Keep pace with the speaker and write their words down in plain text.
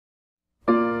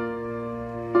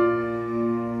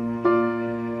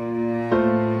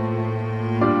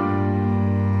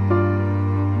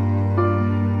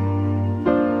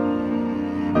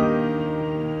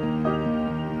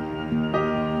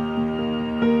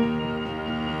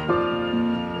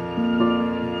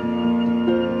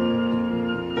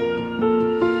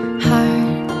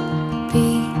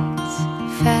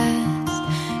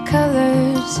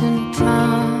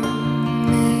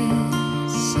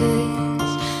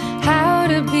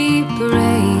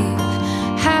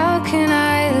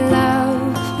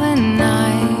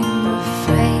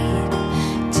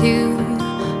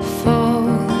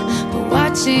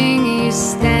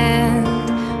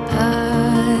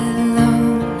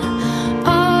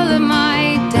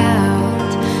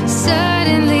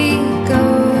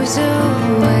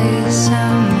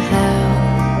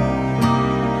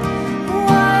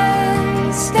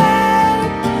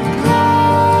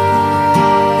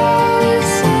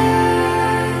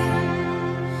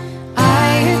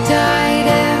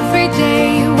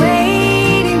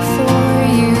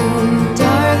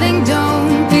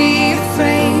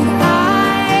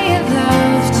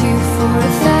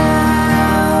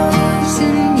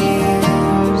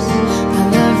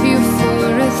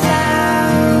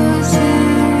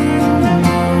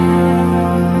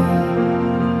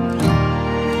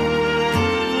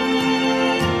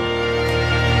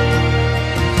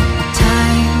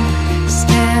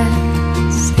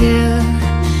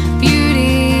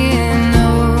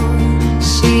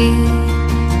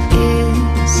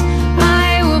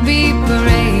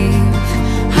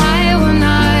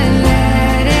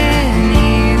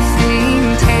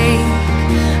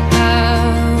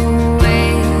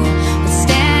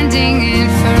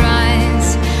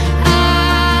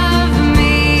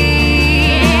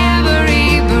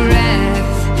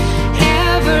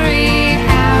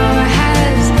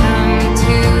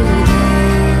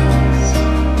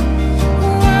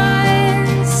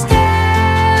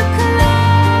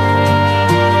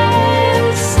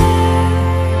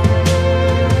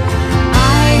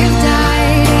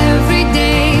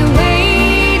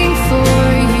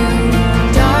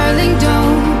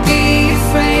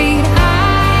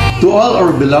To all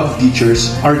our beloved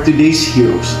teachers, our today's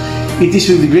heroes, it is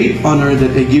with great honor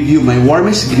that I give you my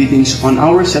warmest greetings on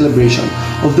our celebration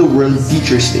of the World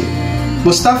Teachers' Day.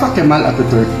 Mustafa Kemal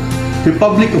Atatürk,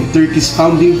 Republic of Turkey's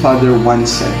founding father,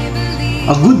 once said,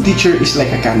 "A good teacher is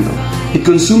like a candle. It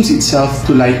consumes itself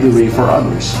to light the way for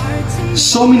others."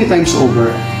 So many times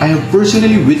over, I have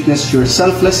personally witnessed your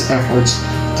selfless efforts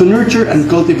to nurture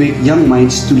and cultivate young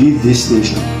minds to lead this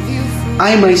nation.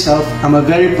 I myself am a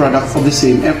very product of the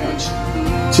same efforts.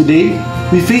 Today,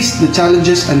 we face the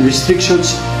challenges and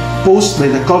restrictions posed by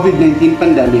the COVID-19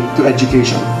 pandemic to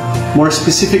education. More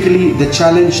specifically, the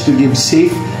challenge to give safe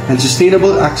and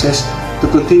sustainable access to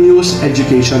continuous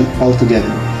education altogether.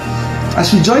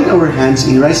 As we join our hands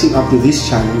in rising up to this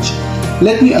challenge,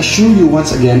 let me assure you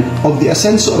once again of the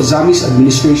Ascenso Ozamis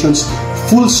administration's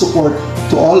full support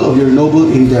to all of your noble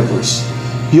endeavors.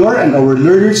 Your and our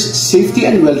learners' safety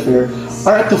and welfare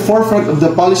are at the forefront of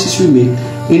the policies we make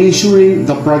in ensuring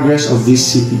the progress of this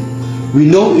city. We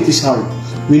know it is hard,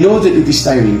 we know that it is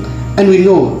tiring, and we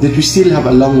know that we still have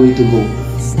a long way to go.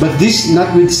 But this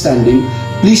notwithstanding,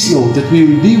 please know that we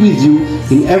will be with you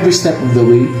in every step of the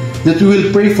way, that we will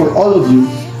pray for all of you,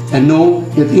 and know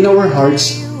that in our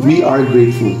hearts, we are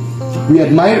grateful. We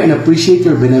admire and appreciate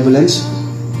your benevolence,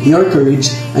 your courage,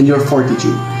 and your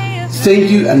fortitude. Thank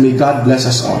you, and may God bless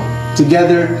us all.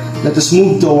 Together, let us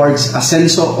move towards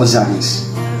Ascenso Ozamis.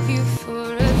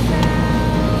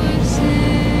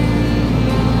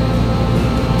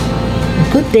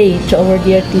 Good day to our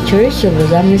dear teachers of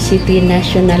Ozamis City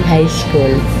National High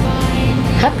School.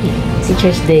 Happy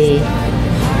Teachers Day!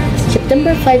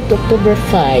 September 5 to October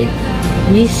 5,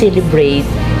 we celebrate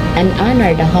and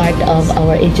honor the heart of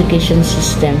our education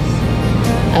system,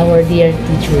 our dear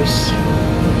teachers.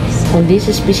 On this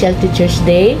special Teachers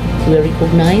Day, we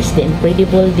recognize the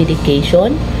incredible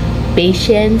dedication,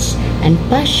 patience, and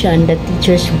passion that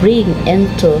teachers bring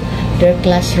into their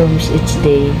classrooms each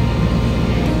day.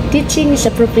 Teaching is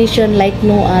a profession like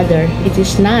no other. It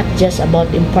is not just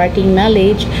about imparting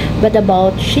knowledge, but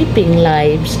about shaping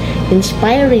lives,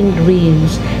 inspiring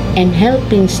dreams, and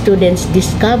helping students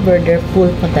discover their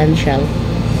full potential.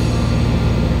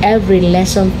 Every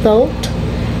lesson taught,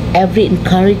 every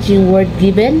encouraging word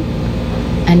given,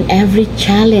 and every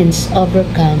challenge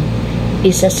overcome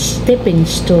is a stepping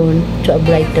stone to a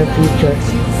brighter future.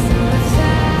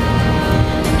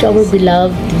 To our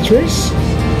beloved teachers,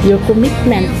 your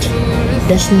commitment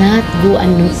does not go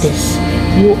unnoticed.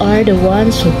 You are the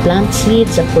ones who plant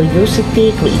seeds of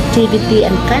curiosity, creativity,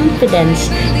 and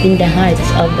confidence in the hearts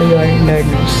of your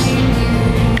learners.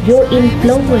 Your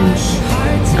influence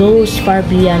goes far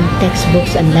beyond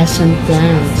textbooks and lesson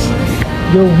plans.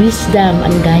 Your wisdom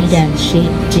and guidance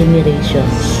shape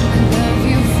generations.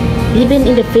 Even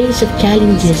in the face of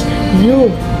challenges, you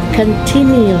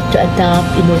continue to adapt,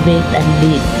 innovate, and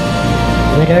lead.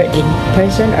 Whether in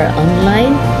person or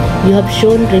online, you have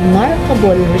shown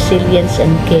remarkable resilience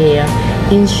and care,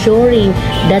 ensuring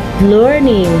that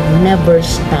learning never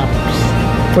stops.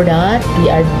 For that,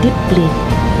 we are deeply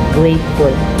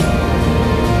grateful.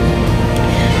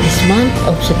 This month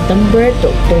of September to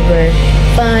October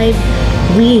 5,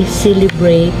 we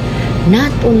celebrate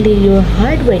not only your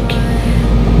hard work,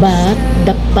 but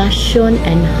the passion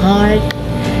and heart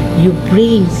you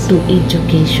bring to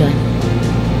education.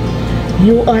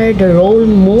 You are the role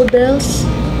models,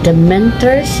 the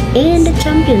mentors, and the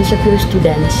champions of your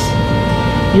students.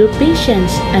 Your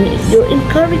patience and your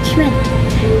encouragement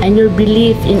and your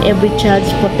belief in every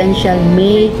child's potential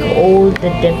make all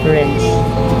the difference.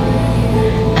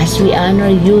 As we honor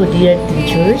you, dear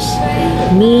teachers,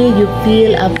 may you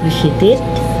feel appreciated,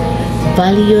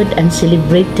 valued, and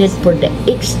celebrated for the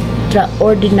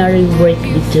extraordinary work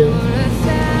you do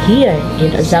here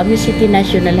in Ozamis City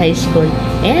National High School.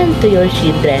 And to your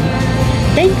children,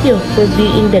 thank you for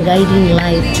being the guiding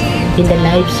light in the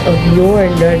lives of your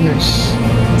learners,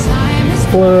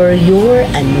 for your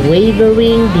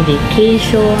unwavering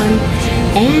dedication,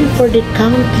 and for the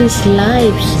countless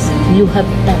lives you have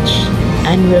touched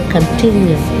and will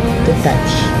continue to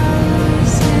touch.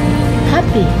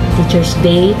 Happy Teachers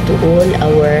Day to all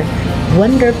our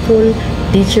wonderful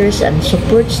teachers and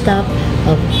support staff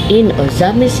in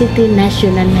Ozamis City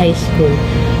National High School.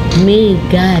 May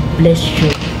God bless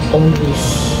you always.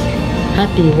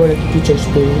 Happy World Teachers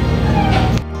Day.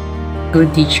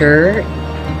 Good teacher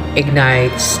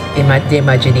ignites the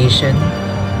imagination,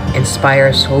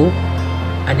 inspires hope,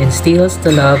 and instills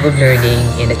the love of learning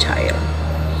in a child.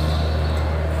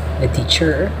 The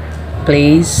teacher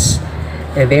plays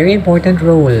a very important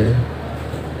role,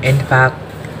 in fact,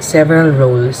 several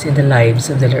roles in the lives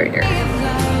of the learner.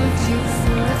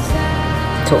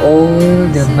 to all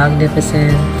the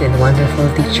magnificent and wonderful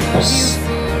teachers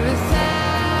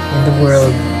in the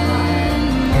world,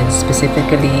 and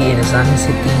specifically in Islamic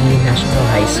City National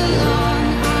High School.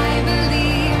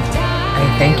 I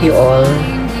thank you all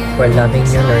for loving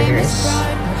your learners.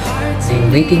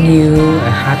 I'm wishing you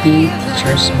a happy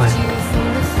Teachers Month.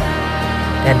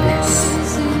 God bless.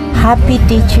 Happy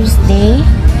Teachers Day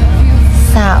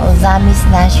sa Ozamis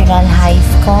National High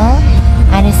School,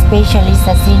 and especially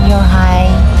sa senior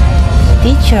high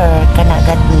teacher. Kana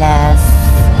God bless.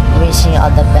 Wishing you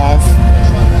all the best.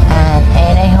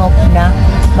 And I hope na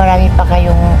marami pa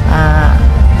kayong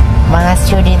mga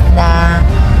student na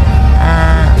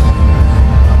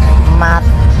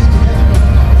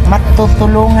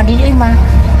matutulungan din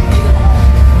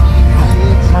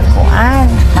magkuan,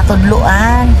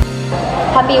 matudluan.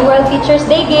 Happy World Teachers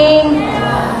Day, gang!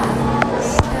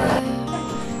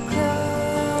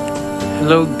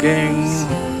 Hello, gang!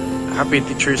 Happy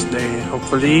Teachers Day.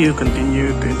 Hopefully, you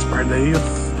continue to inspire the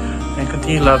youth and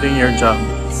continue loving your job.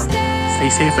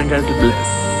 Stay safe and God bless.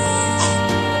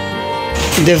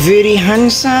 The very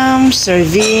handsome Sir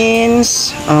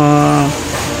Vince,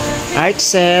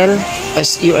 Artcel,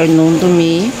 as you are known to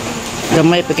me,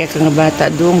 gamay pa kaya ka nga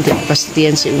bata dong,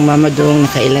 pastiyan si mama dong,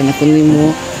 nakailan ako ni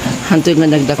mo, hantoy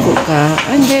nga nagdako ka,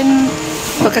 and then,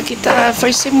 pagkakita,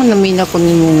 first time mo namin ako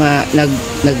ni mo nga,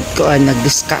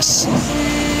 nag-discuss.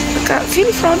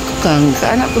 Feel proud ko kang,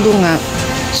 kaanak ko dong nga,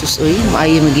 susoy,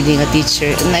 maayo magiging nga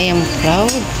teacher, and I am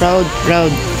proud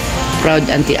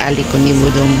Auntie Ali ko ni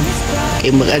mo dong,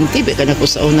 kay mag-auntie, baka na ko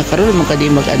sa una karoon, magkadi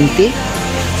mag-auntie,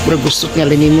 pero gusto niya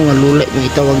rin mo nga lulay mo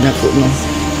itawag na ko no.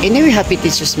 Anyway, happy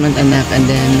Teachers Month anak, and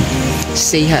then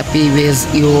stay happy with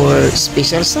your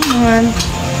special someone.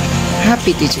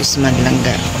 Happy Teachers Month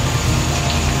langga.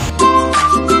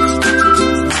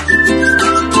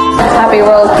 Happy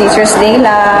World Teachers Day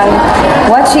lang.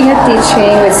 Watching you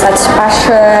teaching with such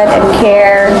passion and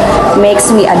care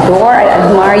makes me adore and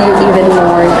admire you even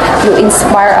more. You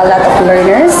inspire a lot of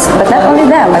learners, but not only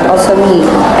them, but also me,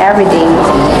 every day.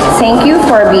 Thank you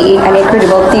for being an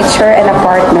incredible teacher and a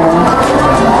partner.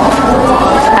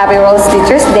 Happy World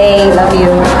Teachers Day. Love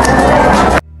you.